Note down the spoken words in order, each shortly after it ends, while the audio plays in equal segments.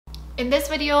In this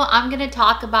video, I'm going to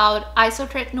talk about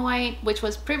Isotretinoin, which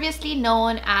was previously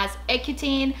known as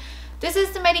Accutane. This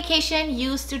is the medication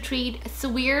used to treat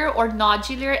severe or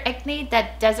nodular acne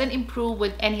that doesn't improve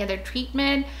with any other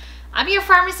treatment. I'm your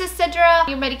pharmacist, Sidra,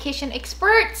 your medication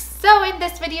expert. So in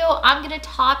this video, I'm going to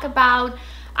talk about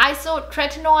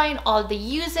Isotretinoin, all the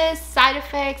uses, side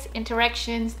effects,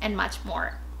 interactions, and much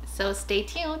more. So stay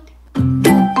tuned.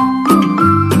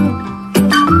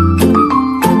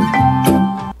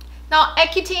 Now,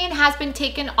 Accutane has been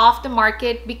taken off the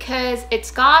market because it's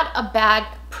got a bad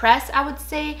press, I would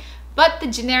say, but the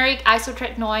generic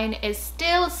Isotretinoin is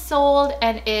still sold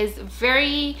and is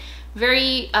very,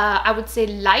 I would say,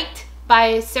 liked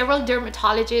by several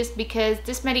dermatologists because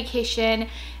this medication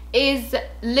is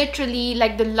literally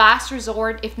like the last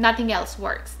resort if nothing else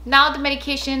works. Now the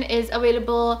medication is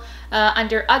available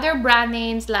under other brand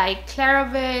names like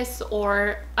Claravis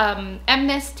or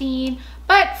Amnestine,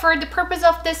 but for the purpose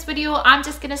of this video, I'm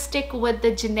just gonna stick with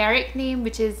the generic name,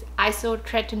 which is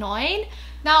Isotretinoin.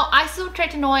 Now,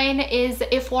 Isotretinoin is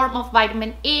a form of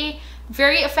vitamin A,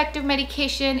 very effective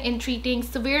medication in treating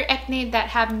severe acne that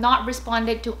have not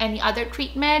responded to any other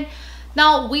treatment.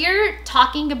 Now, we're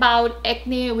talking about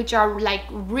acne which are like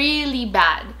really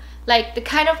bad, like the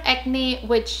kind of acne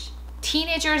which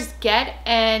teenagers get,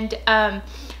 and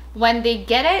when they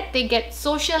get it, they get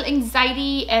social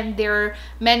anxiety and their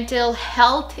mental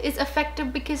health is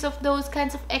affected because of those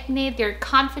kinds of acne. Their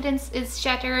confidence is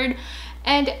shattered.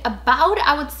 And about,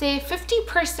 I would say,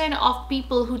 50% of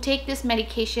people who take this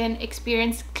medication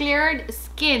experience cleared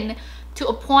skin to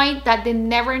a point that they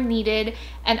never needed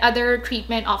another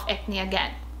treatment of acne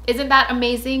again. Isn't that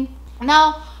amazing?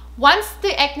 Now, once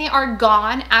the acne are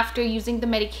gone after using the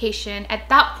medication, at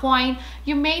that point,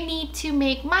 you may need to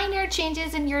make minor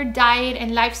changes in your diet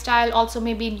and lifestyle, also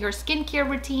maybe in your skincare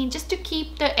routine, just to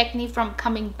keep the acne from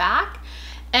coming back.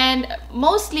 And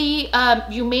mostly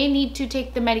you may need to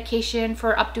take the medication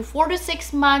for up to 4 to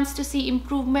 6 months to see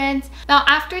improvements. Now,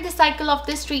 after the cycle of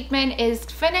this treatment is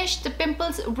finished, the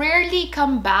pimples rarely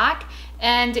come back.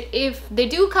 And if they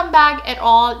do come back at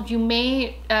all, you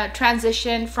may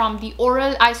transition from the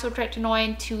oral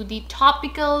Isotretinoin to the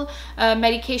topical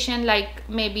medication like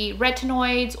maybe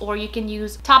retinoids, or you can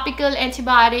use topical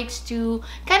antibiotics to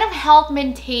kind of help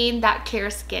maintain that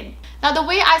clear skin. Now, the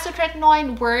way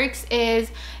Isotretinoin works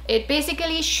is it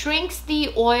basically shrinks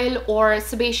the oil or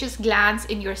sebaceous glands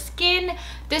in your skin.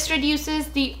 This reduces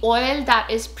the oil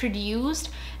that is produced.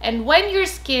 And when your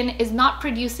skin is not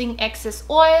producing excess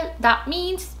oil, that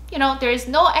means, you know, there is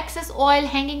no excess oil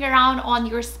hanging around on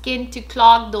your skin to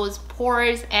clog those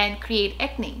pores and create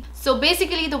acne. So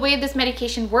basically, the way this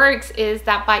medication works is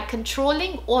that by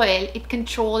controlling oil, it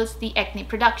controls the acne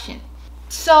production.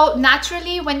 So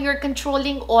naturally, when you're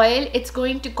controlling oil, it's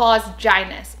going to cause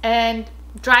dryness, and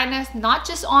dryness not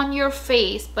just on your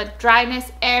face, but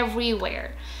dryness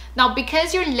everywhere. Now,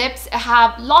 because your lips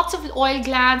have lots of oil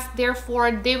glands,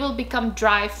 therefore they will become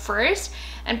dry first,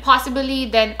 and possibly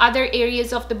then other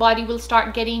areas of the body will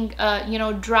start getting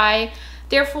dry.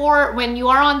 Therefore, when you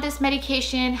are on this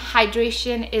medication,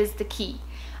 hydration is the key.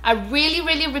 I really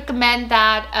recommend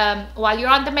that while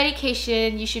you're on the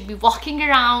medication, you should be walking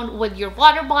around with your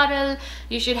water bottle.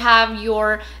 You should have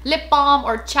your lip balm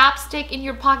or chapstick in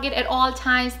your pocket at all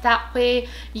times. That way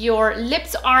your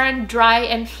lips aren't dry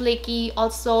and flaky.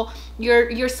 Also,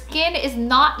 your skin is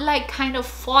not like kind of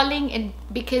falling in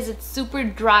because it's super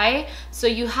dry. So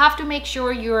you have to make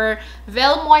sure you're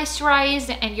well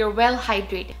moisturized and you're well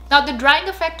hydrated. Now, the drying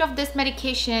effect of this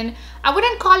medication, I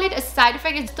wouldn't call it a side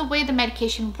effect, it's the way the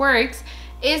medication works,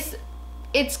 is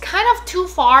it's kind of too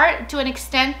far to an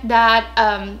extent that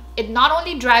it not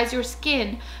only dries your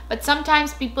skin, but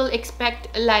sometimes people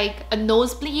expect like a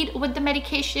nosebleed with the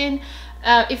medication.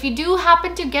 If you do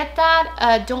happen to get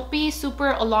that, don't be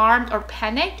super alarmed or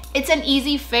panicked. It's an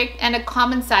easy fix and a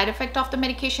common side effect of the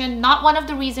medication, not one of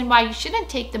the reasons why you shouldn't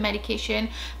take the medication.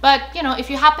 But you know, if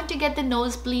you happen to get the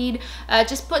nosebleed,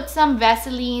 just put some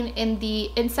Vaseline in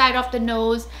the inside of the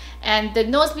nose. And the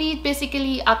nosebleed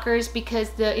basically occurs because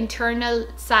the internal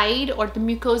side or the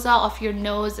mucosa of your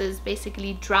nose is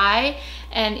basically dry.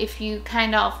 And if you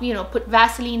kind of, you know, put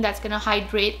Vaseline, that's going to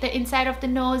hydrate the inside of the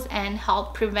nose and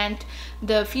help prevent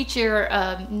the future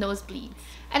nosebleeds.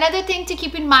 Another thing to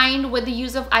keep in mind with the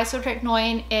use of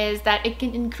Isotretinoin is that it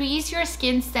can increase your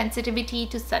skin's sensitivity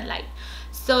to sunlight.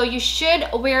 So you should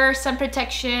wear sun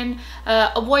protection,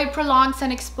 avoid prolonged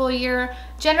sun exposure.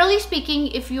 Generally speaking,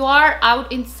 if you are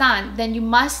out in sun, then you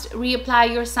must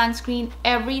reapply your sunscreen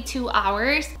every 2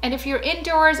 hours. And if you're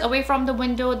indoors away from the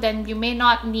window, then you may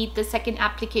not need the second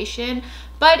application.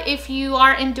 But if you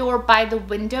are indoor by the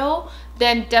window,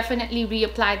 then definitely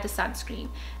reapply the sunscreen.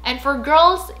 And for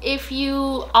girls, if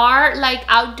you are like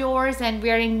outdoors and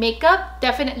wearing makeup,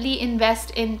 definitely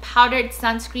invest in powdered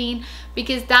sunscreen,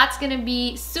 because that's going to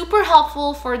be super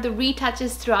helpful for the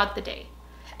retouches throughout the day.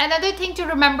 Another thing to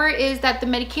remember is that the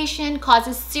medication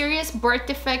causes serious birth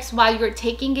defects while you're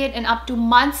taking it and up to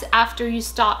months after you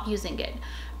stop using it.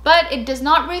 But it does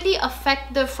not really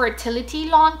affect the fertility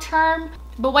long term.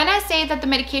 But when I say that the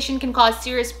medication can cause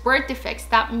serious birth defects,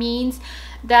 that means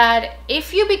that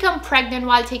if you become pregnant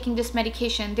while taking this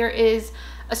medication, there is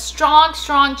a strong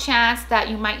chance that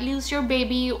you might lose your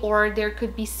baby, or there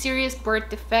could be serious birth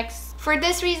defects. For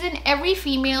this reason, every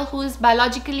female who is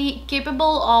biologically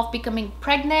capable of becoming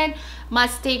pregnant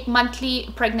must take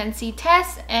monthly pregnancy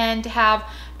tests and have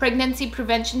pregnancy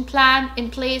prevention plan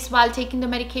in place while taking the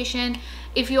medication.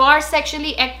 If you are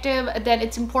sexually active, then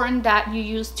it's important that you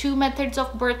use 2 methods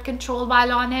of birth control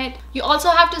while on it. You also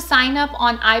have to sign up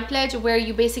on iPledge, where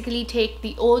you basically take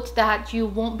the oath that you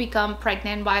won't become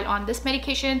pregnant while on this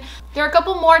medication. There are a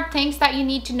couple more things that you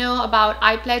need to know about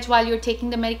iPledge while you're taking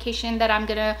the medication that I'm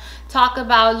gonna talk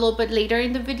about a little bit later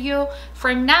in the video.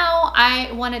 For now, I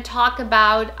want to talk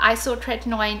about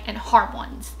isotretinoin and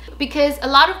hormones, because a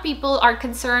lot of people are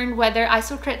concerned whether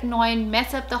isotretinoin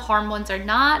mess up the hormones or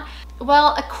not.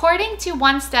 Well, according to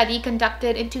one study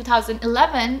conducted in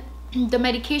 2011, the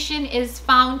medication is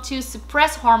found to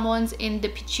suppress hormones in the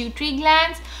pituitary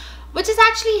glands, which is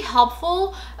actually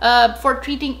helpful for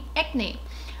treating acne.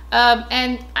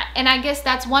 And I guess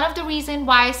that's one of the reasons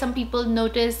why some people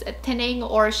notice a thinning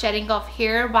or shedding of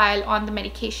hair while on the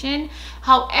medication.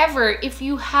 However, if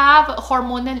you have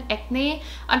hormonal acne,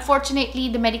 unfortunately,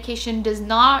 the medication does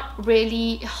not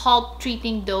really help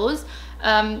treating those.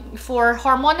 For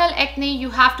hormonal acne, you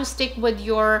have to stick with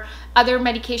your other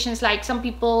medications, like some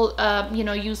people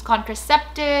use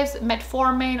contraceptives,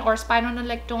 metformin or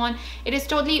spironolactone. It is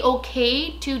totally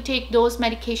okay to take those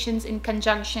medications in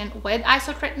conjunction with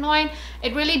isotretinoin.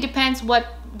 It really depends what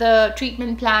the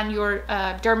treatment plan your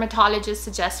dermatologist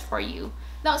suggests for you.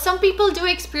 Now, some people do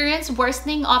experience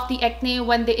worsening of the acne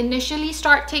when they initially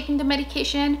start taking the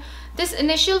medication. This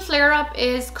initial flare-up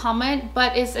is common,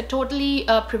 but is a totally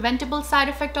preventable side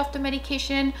effect of the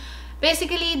medication.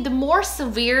 Basically, the more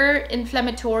severe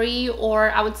inflammatory, or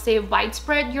I would say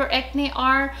widespread your acne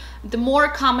are, the more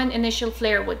common initial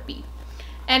flare would be.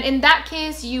 And in that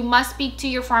case, you must speak to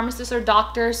your pharmacist or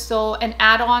doctor, so an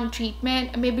add-on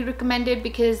treatment may be recommended,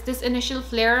 because this initial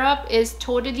flare-up is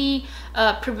totally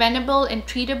preventable and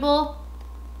treatable.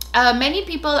 Many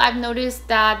people, I've noticed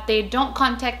that they don't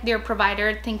contact their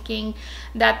provider thinking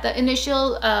that the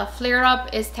initial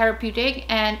flare-up is therapeutic,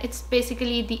 and it's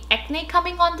basically the acne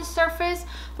coming on the surface,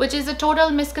 which is a total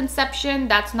misconception.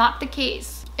 That's not the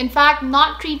case. In fact,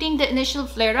 not treating the initial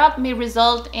flare-up may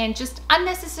result in just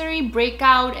unnecessary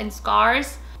breakout and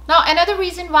scars. Now, another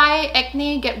reason why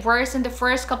acne get worse in the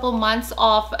first couple months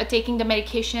of taking the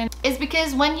medication is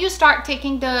because when you start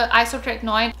taking the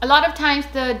isotretinoin, a lot of times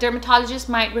the dermatologist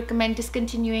might recommend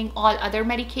discontinuing all other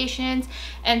medications.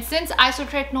 And since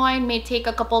isotretinoin may take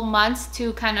a couple months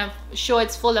to kind of show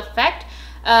its full effect,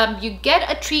 you get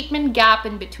a treatment gap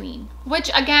in between, which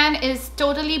again is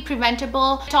totally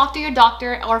preventable. Talk to your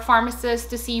doctor or pharmacist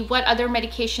to see what other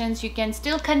medications you can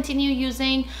still continue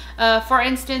using. For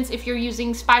instance, if you're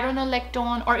using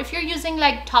spironolactone, or if you're using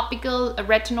like topical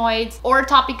retinoids or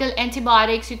topical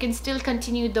antibiotics, you can still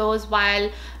continue those while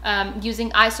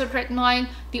using isotretinoin.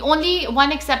 The only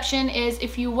one exception is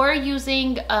if you were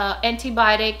using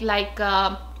antibiotic like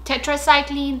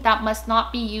tetracycline, that must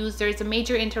not be used. There is a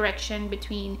major interaction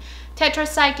between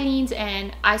tetracyclines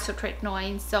and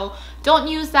isotretinoin, so don't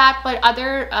use that. But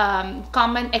other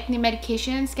common acne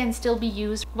medications can still be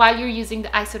used while you're using the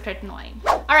isotretinoin.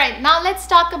 All right, now let's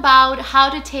talk about how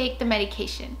to take the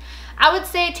medication. I would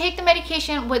say take the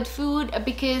medication with food,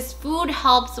 because food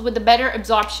helps with the better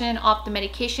absorption of the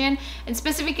medication. And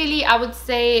specifically, I would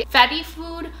say fatty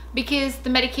food, because the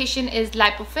medication is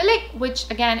lipophilic, which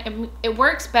again, it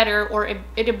works better, or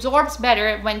it absorbs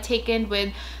better when taken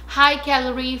with high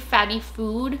calorie fatty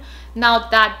food. Now,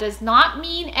 that does not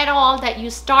mean at all that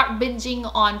you start binging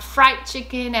on fried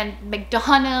chicken and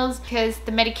McDonald's, because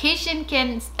the medication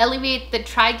can elevate the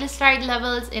triglyceride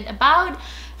levels in about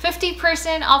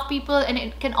 50% of people, and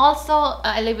it can also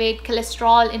elevate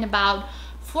cholesterol in about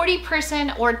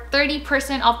 40% or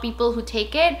 30% of people who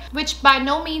take it, which by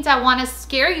no means I want to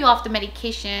scare you off the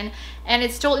medication. and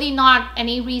it's totally not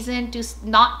any reason to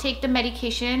not take the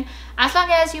medication. As long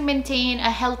as you maintain a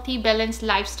healthy, balanced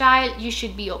lifestyle, you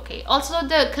should be okay. Also,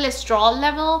 the cholesterol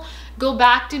level go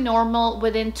back to normal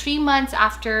within 3 months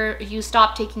after you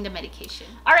stop taking the medication.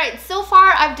 All right, so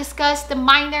far I've discussed the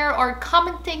minor or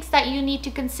common things that you need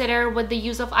to consider with the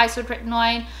use of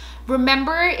isotretinoin.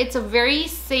 Remember, it's a very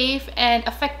safe and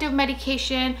effective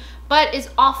medication, but is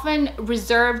often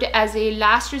reserved as a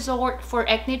last resort for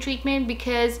acne treatment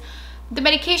because the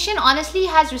medication honestly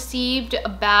has received a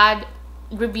bad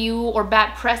review or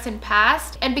bad press in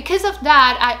past. And because of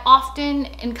that, I often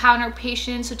encounter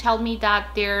patients who tell me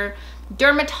that their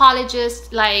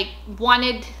dermatologist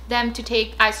wanted them to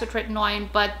take isotretinoin,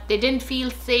 but they didn't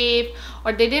feel safe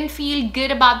or they didn't feel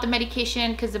good about the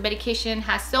medication because the medication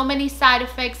has so many side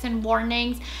effects and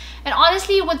warnings. And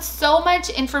honestly, with so much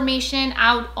information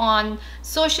out on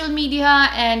social media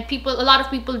and a lot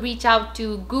of people reach out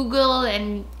to Google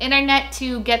and internet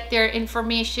to get their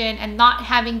information, and not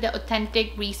having the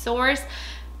authentic resource,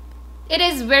 it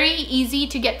is very easy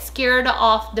to get scared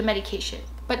of the medication.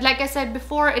 But like I said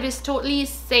before, it is totally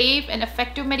safe and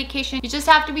effective medication. You just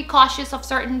have to be cautious of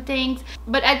certain things.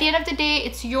 But at the end of the day,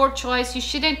 it's your choice. You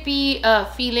shouldn't be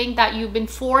feeling that you've been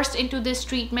forced into this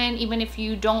treatment, even if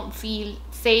you don't feel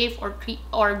safe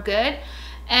or good.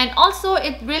 And also,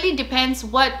 it really depends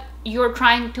what you're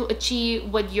trying to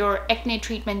achieve with your acne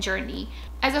treatment journey.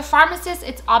 As a pharmacist,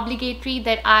 it's obligatory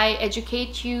that I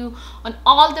educate you on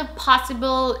all the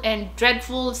possible and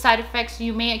dreadful side effects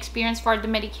you may experience for the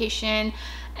medication.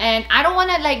 And I don't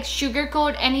want to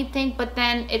sugarcoat anything, but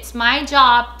then it's my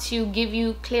job to give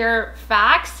you clear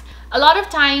facts. A lot of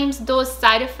times those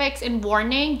side effects and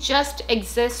warning just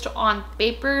exist on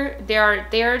paper. They are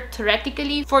there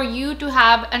theoretically for you to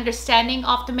have understanding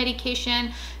of the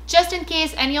medication. Just in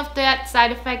case any of that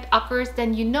side effect occurs,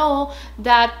 then you know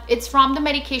that it's from the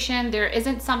medication. There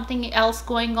isn't something else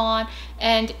going on.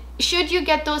 And should you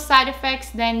get those side effects,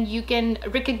 then you can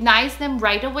recognize them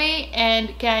right away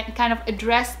and can kind of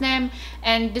address them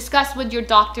and discuss with your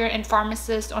doctor and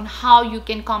pharmacist on how you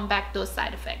can combat those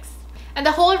side effects. And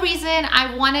the whole reason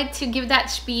I wanted to give that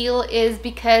spiel is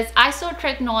because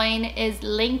isotretinoin is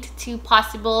linked to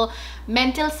possible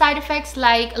mental side effects.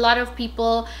 Like a lot of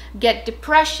people get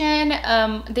depression.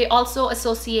 They also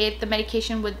associate the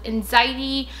medication with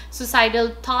anxiety, suicidal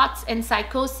thoughts, and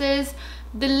psychosis.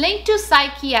 The link to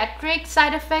psychiatric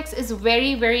side effects is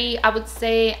very, I would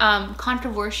say,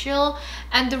 controversial.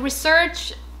 And the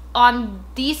research on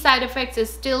these side effects is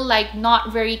still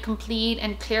not very complete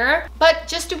and clear. But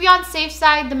just to be on safe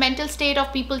side, the mental state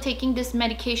of people taking this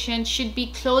medication should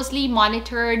be closely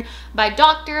monitored by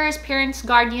doctors, parents,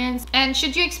 guardians. And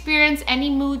should you experience any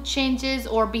mood changes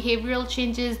or behavioral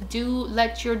changes, do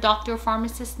let your doctor or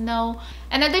pharmacist know.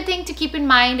 Another thing to keep in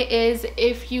mind is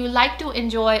if you like to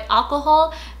enjoy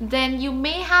alcohol, then you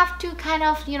may have to kind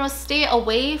of, stay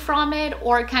away from it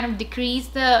or kind of decrease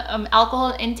the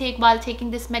alcohol intake while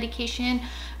taking this medication,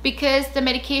 because the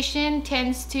medication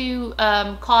tends to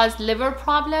cause liver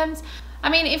problems. I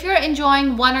mean, if you're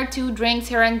enjoying 1 or 2 drinks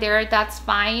here and there, that's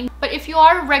fine. But if you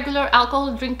are a regular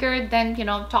alcohol drinker, then,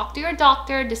 talk to your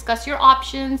doctor, discuss your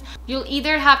options. You'll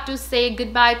either have to say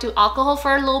goodbye to alcohol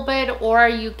for a little bit, or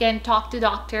you can talk to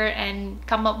doctor and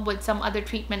come up with some other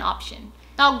treatment option.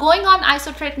 Now, going on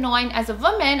isotretinoin as a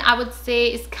woman, I would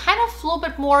say is kind of a little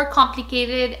bit more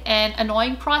complicated and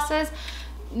annoying process.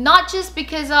 Not just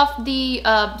because of the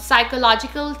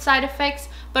psychological side effects,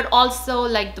 but also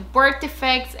the birth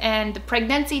defects and the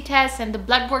pregnancy tests and the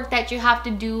blood work that you have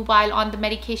to do while on the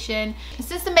medication.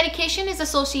 Since the medication is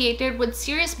associated with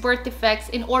serious birth defects,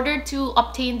 in order to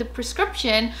obtain the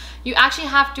prescription, you actually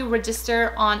have to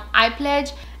register on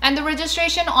iPledge. And the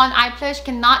registration on iPledge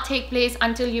cannot take place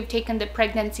until you've taken the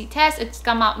pregnancy test. It's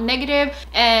come out negative.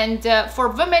 And for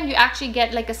women, you actually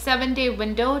get a 7-day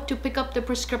window to pick up the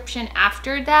prescription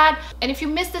after that. And if you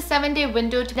miss the 7-day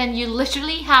window, then you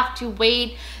literally have to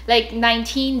wait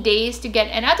 19 days to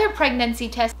get another pregnancy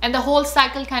test. And the whole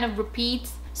cycle kind of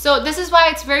repeats. So this is why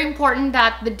it's very important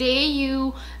that the day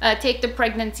you take the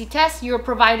pregnancy test, your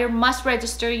provider must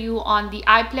register you on the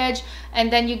iPledge,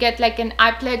 and then you get an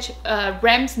iPledge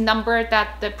REMS number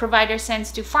that the provider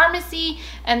sends to pharmacy.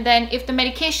 And then if the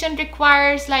medication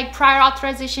requires prior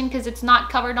authorization because it's not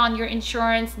covered on your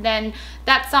insurance, then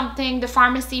that's something the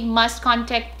pharmacy must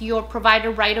contact your provider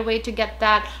right away to get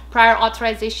that prior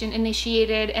authorization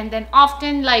initiated. And then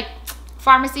often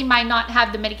pharmacy might not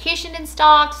have the medication in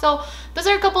stock. So those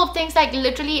are a couple of things.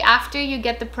 Literally after you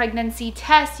get the pregnancy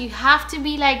test, you have to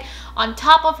be on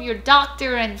top of your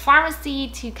doctor and pharmacy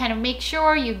to kind of make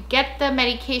sure you get the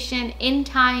medication in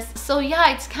time. So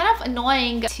yeah, it's kind of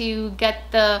annoying to get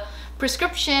the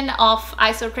prescription of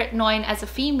isotretinoin as a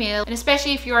female, and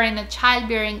especially if you're in a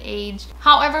childbearing age.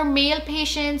 However, male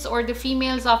patients or the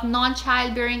females of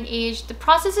non-childbearing age, the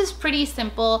process is pretty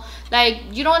simple. Like,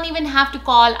 you don't even have to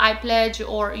call iPledge,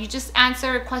 or you just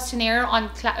answer a questionnaire on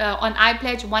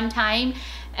iPledge one time,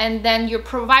 and then your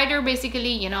provider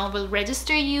basically, you know, will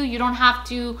register you. You don't have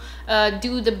to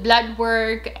do the blood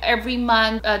work every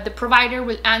month. The provider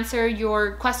will answer your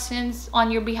questions on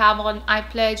your behalf on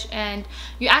iPledge, and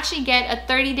you actually get a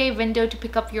 30-day window to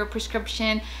pick up your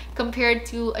prescription compared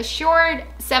to a short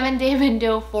 7-day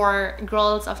window for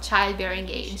girls of childbearing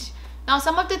age. Now,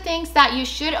 some of the things that you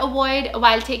should avoid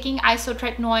while taking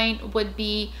isotretinoin would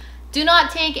be: do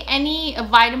not take any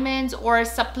vitamins or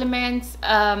supplements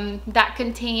that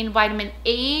contain vitamin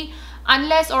A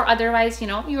unless or otherwise, you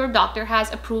know, your doctor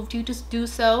has approved you to do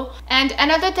so. And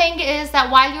another thing is that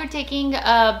while you're taking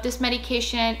this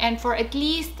medication, and for at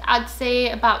least, I'd say,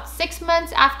 about 6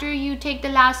 months after you take the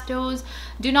last dose,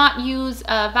 do not use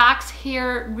wax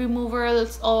hair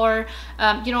removals or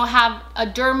you know, have a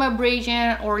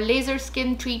dermabrasion or laser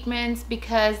skin treatments,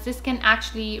 because this can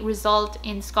actually result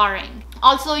in scarring.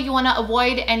 Also, you want to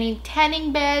avoid any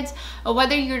tanning beds.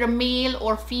 Whether you're a male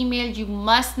or female, you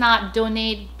must not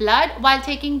donate blood while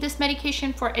taking this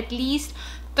medication for at least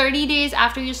 30 days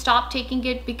after you stop taking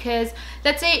it, because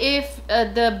let's say if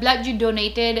the blood you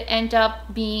donated end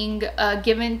up being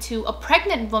given to a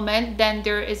pregnant woman, then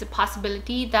there is a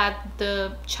possibility that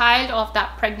the child of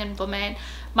that pregnant woman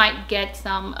might get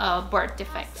some birth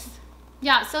defects.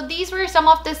 Yeah, so these were some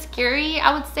of the scary,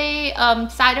 I would say,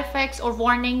 side effects or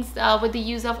warnings with the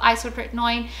use of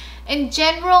isotretinoin. In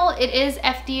general, it is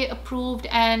FDA approved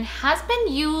and has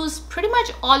been used pretty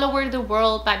much all over the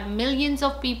world by millions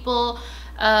of people.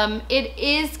 It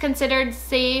is considered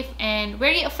safe and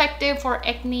very effective for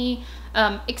acne,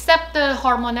 except the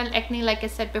hormonal acne, like I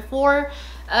said before.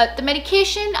 The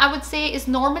medication, I would say, is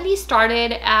normally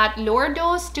started at lower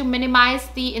dose to minimize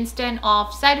the incidence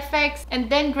of side effects, and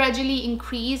then gradually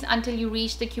increase until you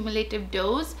reach the cumulative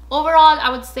dose. Overall, I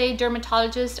would say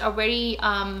dermatologists are very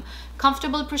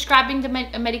comfortable prescribing the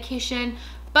medication,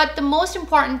 but the most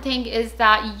important thing is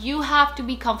that you have to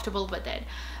be comfortable with it.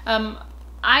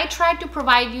 I tried to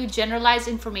provide you generalized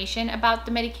information about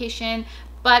the medication,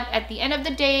 but at the end of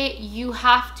the day, you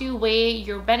have to weigh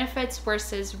your benefits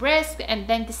versus risk and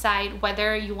then decide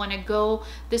whether you want to go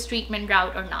this treatment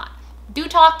route or not. Do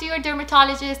talk to your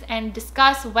dermatologist and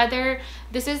discuss whether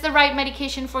this is the right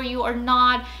medication for you or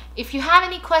not. If you have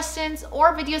any questions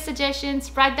or video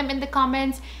suggestions, write them in the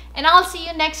comments, and I'll see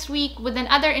you next week with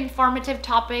another informative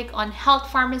topic on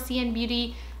health, pharmacy, and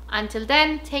beauty. Until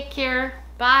then, take care.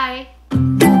 Bye.